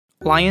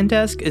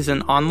LionDesk is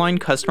an online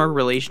customer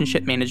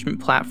relationship management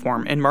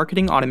platform and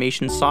marketing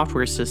automation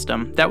software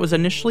system that was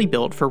initially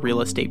built for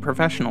real estate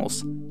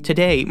professionals.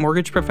 Today,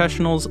 mortgage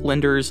professionals,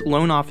 lenders,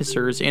 loan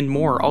officers, and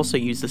more also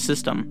use the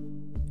system.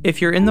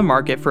 If you're in the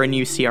market for a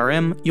new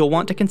CRM, you'll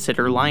want to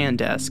consider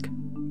LionDesk.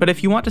 But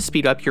if you want to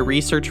speed up your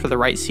research for the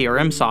right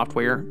CRM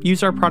software,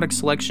 use our product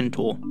selection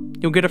tool.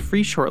 You'll get a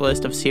free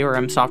shortlist of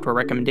CRM software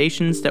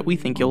recommendations that we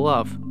think you'll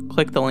love.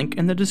 Click the link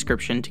in the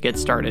description to get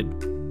started.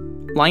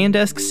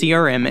 LionDesk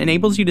CRM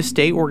enables you to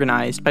stay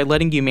organized by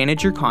letting you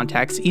manage your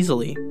contacts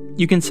easily.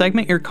 You can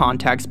segment your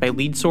contacts by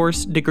lead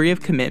source, degree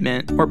of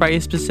commitment, or by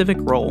a specific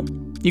role.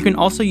 You can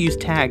also use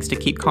tags to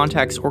keep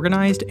contacts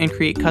organized and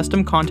create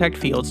custom contact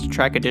fields to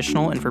track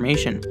additional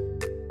information.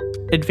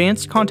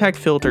 Advanced contact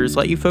filters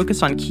let you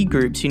focus on key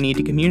groups you need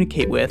to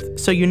communicate with,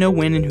 so you know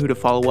when and who to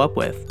follow up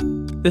with.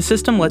 The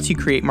system lets you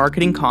create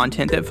marketing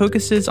content that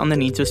focuses on the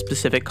needs of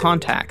specific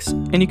contacts,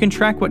 and you can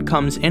track what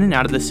comes in and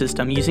out of the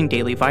system using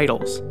daily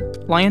vitals.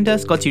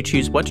 LionDesk lets you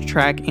choose what to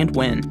track and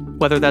when,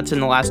 whether that's in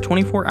the last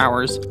 24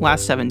 hours,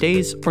 last 7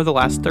 days, or the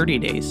last 30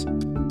 days.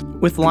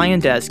 With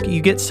LionDesk,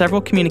 you get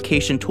several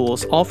communication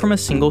tools all from a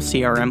single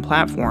CRM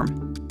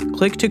platform.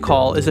 Click to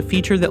Call is a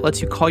feature that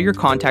lets you call your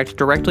contact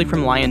directly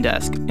from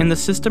LionDesk, and the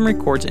system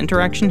records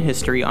interaction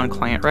history on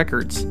client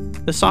records.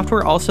 The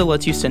software also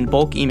lets you send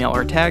bulk email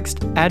or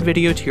text, add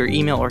video to your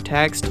email or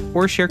text,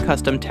 or share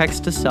custom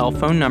text-to-cell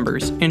phone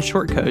numbers and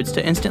shortcodes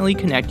to instantly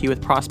connect you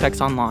with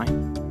prospects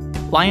online.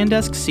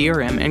 LionDesk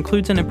CRM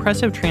includes an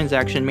impressive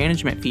transaction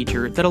management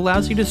feature that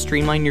allows you to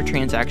streamline your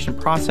transaction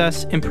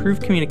process, improve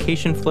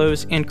communication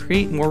flows, and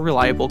create more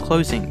reliable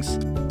closings.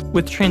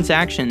 With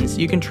transactions,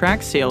 you can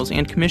track sales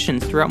and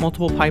commissions throughout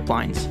multiple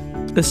pipelines.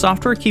 The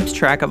software keeps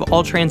track of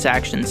all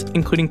transactions,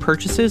 including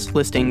purchases,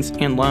 listings,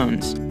 and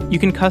loans. You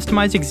can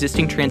customize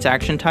existing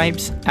transaction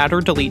types, add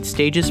or delete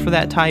stages for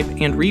that type,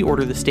 and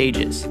reorder the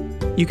stages.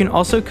 You can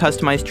also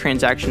customize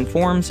transaction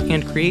forms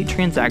and create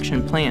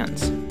transaction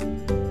plans.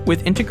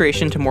 With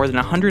integration to more than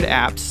 100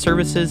 apps,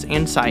 services,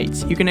 and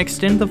sites, you can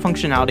extend the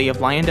functionality of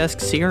LionDesk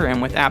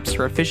CRM with apps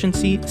for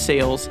efficiency,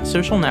 sales,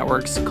 social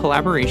networks,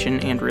 collaboration,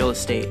 and real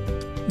estate.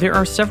 There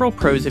are several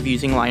pros of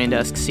using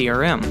LionDesk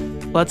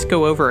CRM. Let's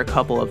go over a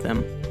couple of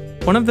them.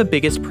 One of the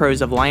biggest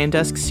pros of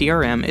LionDesk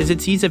CRM is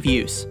its ease of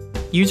use.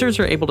 Users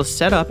are able to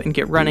set up and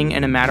get running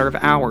in a matter of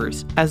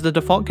hours, as the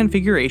default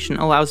configuration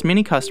allows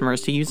many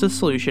customers to use the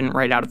solution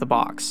right out of the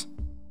box.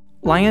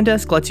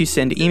 LionDesk lets you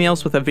send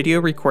emails with a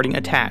video recording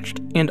attached,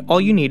 and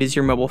all you need is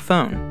your mobile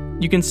phone.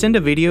 You can send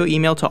a video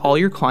email to all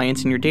your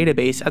clients in your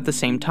database at the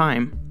same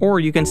time, or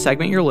you can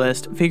segment your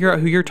list, figure out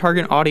who your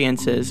target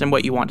audience is and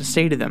what you want to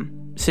say to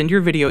them. Send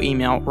your video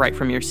email right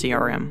from your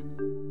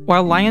CRM.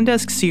 While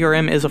LionDesk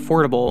CRM is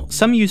affordable,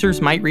 some users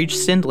might reach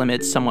send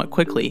limits somewhat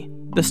quickly.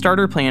 The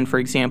starter plan, for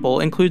example,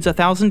 includes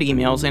 1,000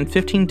 emails and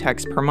 15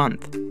 texts per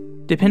month.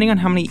 Depending on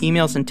how many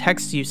emails and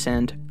texts you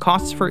send,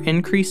 costs for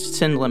increased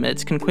send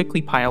limits can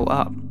quickly pile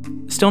up.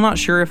 Still not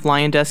sure if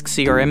LionDesk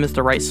CRM is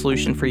the right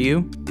solution for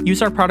you?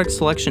 Use our product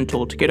selection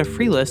tool to get a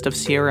free list of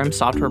CRM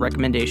software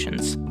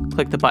recommendations.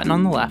 Click the button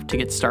on the left to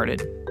get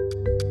started.